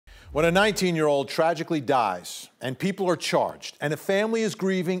When a 19-year-old tragically dies and people are charged and a family is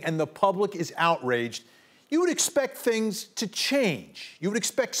grieving and the public is outraged, you would expect things to change. You would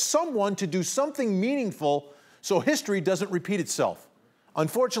expect someone to do something meaningful so history doesn't repeat itself.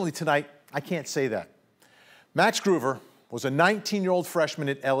 Unfortunately, tonight, I can't say that. Max Groover was a 19-year-old freshman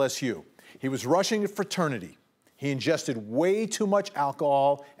at LSU. He was rushing a fraternity. He ingested way too much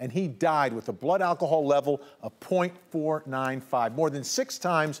alcohol, and he died with a blood alcohol level of 0.495, more than 6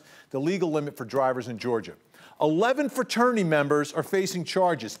 times the legal limit for drivers in Georgia. 11 fraternity members are facing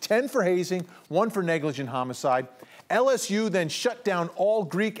charges, 10 for hazing, 1 for negligent homicide. LSU then shut down all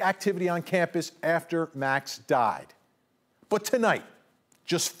Greek activity on campus after Max died. But tonight,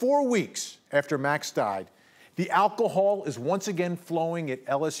 just 4 weeks after Max died, the alcohol is once again flowing at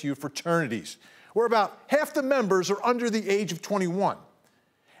LSU fraternities, where about half the members are under the age of 21.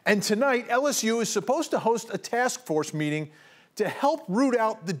 And tonight, LSU is supposed to host a task force meeting to help root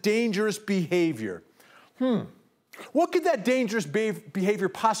out the dangerous behavior. What could that dangerous behavior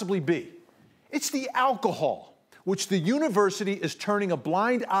possibly be? It's the alcohol, which the university is turning a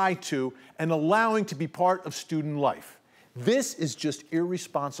blind eye to and allowing to be part of student life. This is just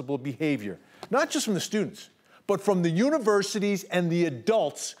irresponsible behavior, not just from the students, but from the universities and the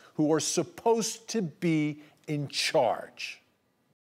adults who are supposed to be in charge.